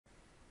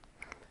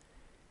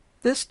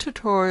This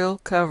tutorial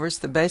covers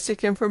the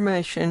basic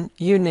information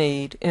you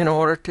need in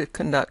order to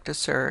conduct a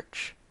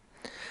search.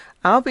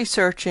 I'll be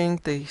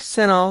searching the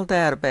CINAHL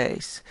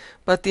database,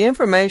 but the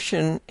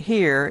information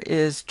here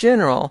is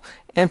general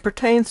and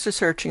pertains to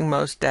searching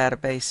most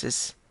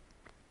databases.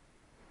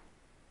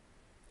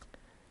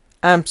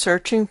 I'm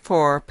searching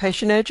for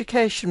patient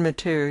education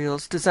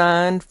materials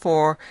designed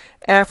for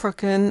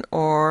African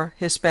or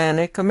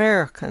Hispanic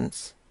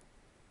Americans.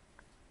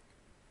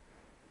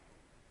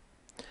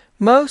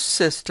 Most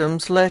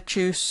systems let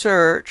you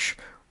search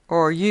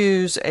or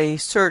use a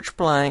search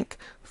blank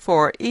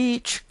for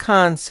each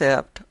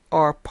concept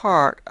or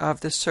part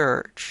of the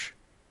search.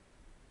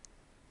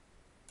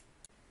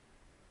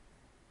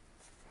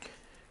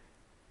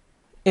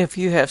 If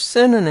you have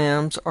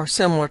synonyms or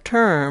similar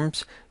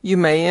terms, you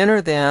may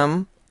enter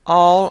them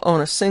all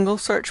on a single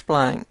search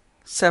blank,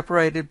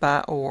 separated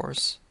by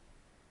ORs.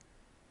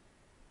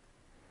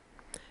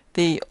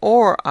 The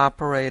OR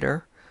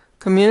operator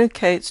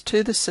communicates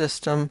to the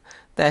system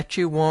that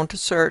you want to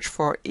search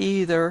for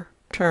either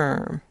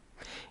term.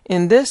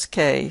 In this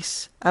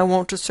case, I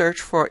want to search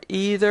for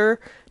either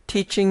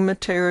teaching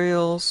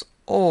materials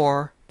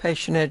or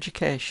patient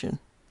education.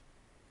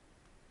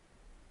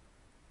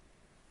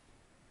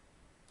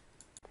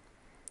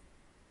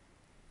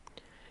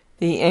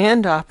 The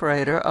AND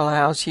operator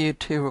allows you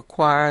to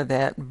require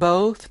that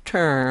both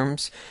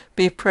terms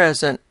be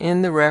present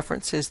in the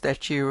references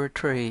that you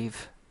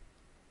retrieve.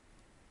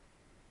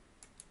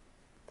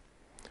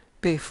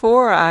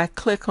 Before I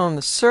click on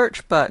the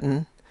search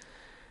button,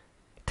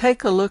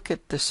 take a look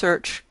at the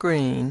search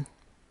screen.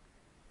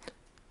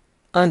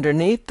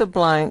 Underneath the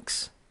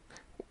blanks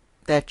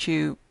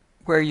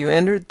where you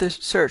entered the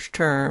search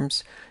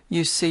terms,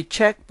 you see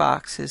check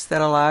boxes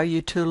that allow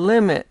you to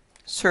limit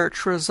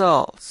search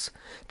results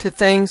to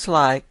things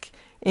like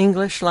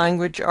English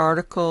language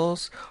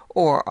articles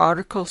or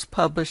articles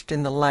published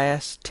in the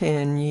last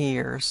 10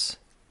 years.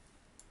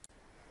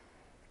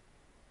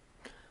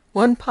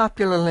 One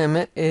popular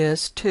limit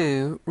is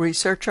to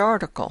research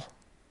article.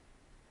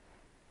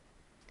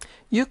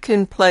 You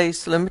can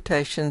place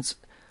limitations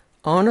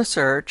on a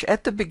search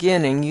at the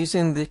beginning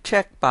using the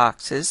check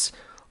boxes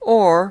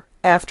or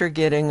after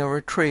getting a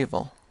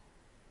retrieval.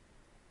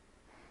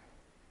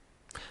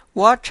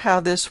 Watch how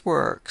this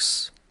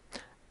works.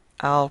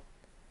 I'll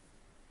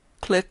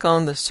click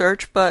on the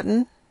search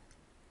button.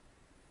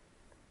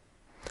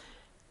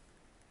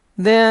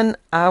 Then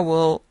I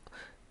will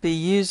be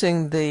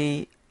using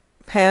the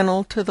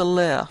panel to the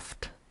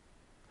left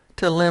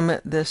to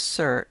limit this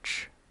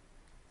search.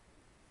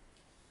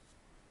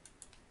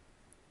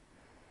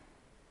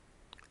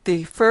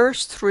 The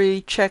first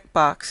three check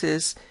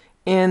boxes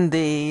in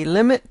the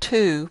Limit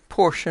To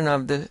portion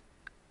of the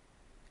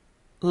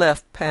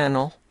left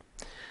panel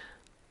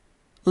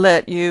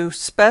let you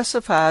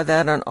specify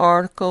that an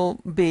article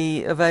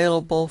be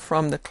available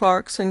from the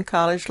Clarkson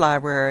College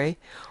Library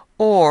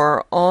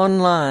or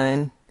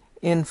online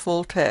in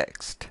full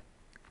text.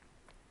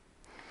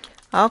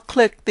 I'll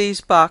click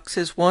these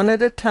boxes one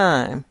at a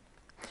time.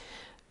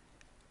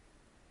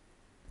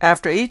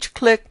 After each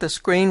click, the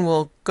screen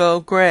will go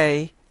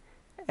gray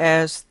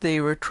as the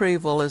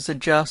retrieval is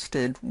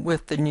adjusted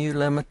with the new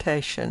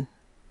limitation.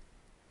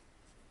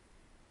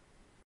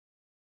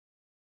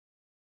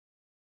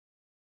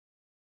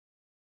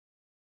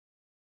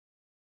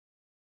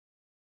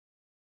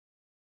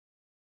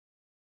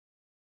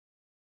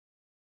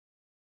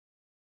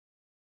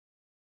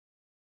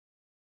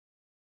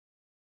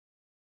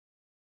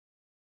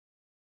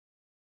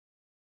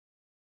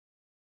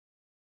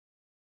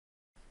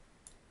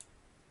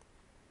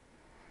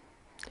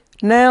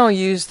 Now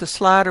use the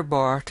slider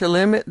bar to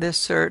limit this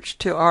search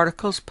to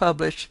articles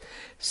published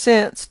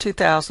since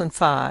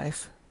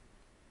 2005.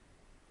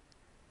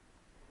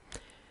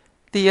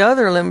 The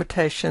other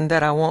limitation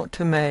that I want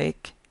to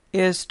make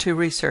is to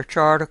research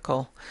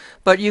article,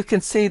 but you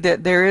can see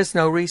that there is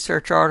no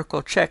research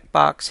article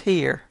checkbox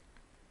here.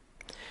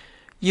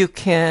 You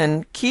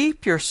can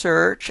keep your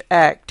search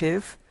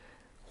active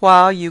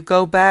while you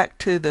go back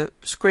to the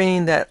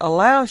screen that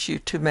allows you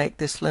to make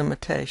this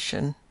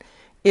limitation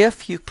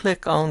if you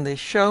click on the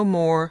Show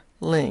More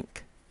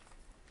link.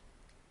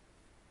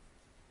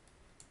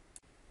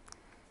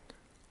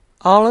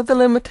 All of the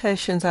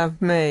limitations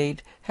I've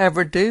made have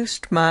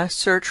reduced my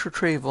search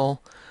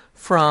retrieval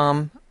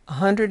from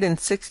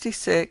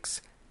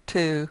 166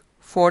 to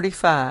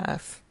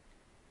 45.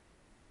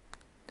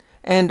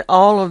 And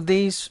all of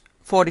these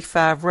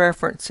 45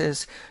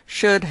 references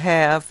should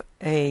have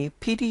a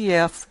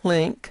PDF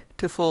link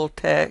to full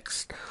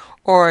text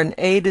or an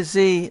A to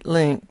Z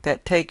link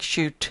that takes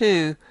you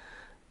to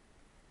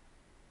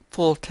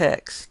full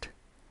text.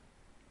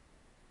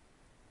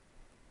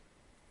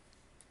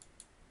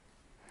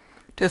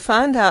 To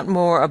find out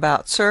more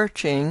about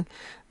searching,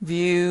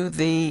 view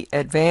the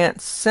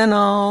Advanced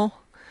CINAHL,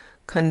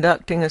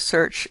 Conducting a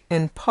Search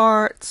in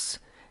Parts,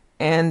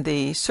 and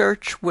the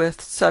Search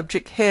with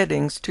Subject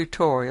Headings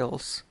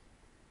tutorials.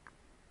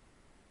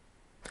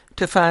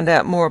 To find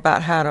out more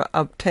about how to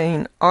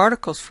obtain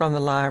articles from the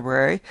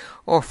library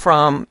or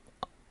from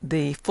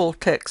the full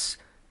text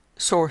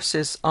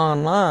sources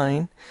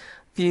online,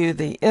 view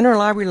the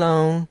Interlibrary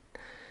Loan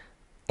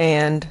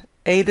and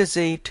A to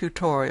Z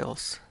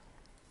tutorials.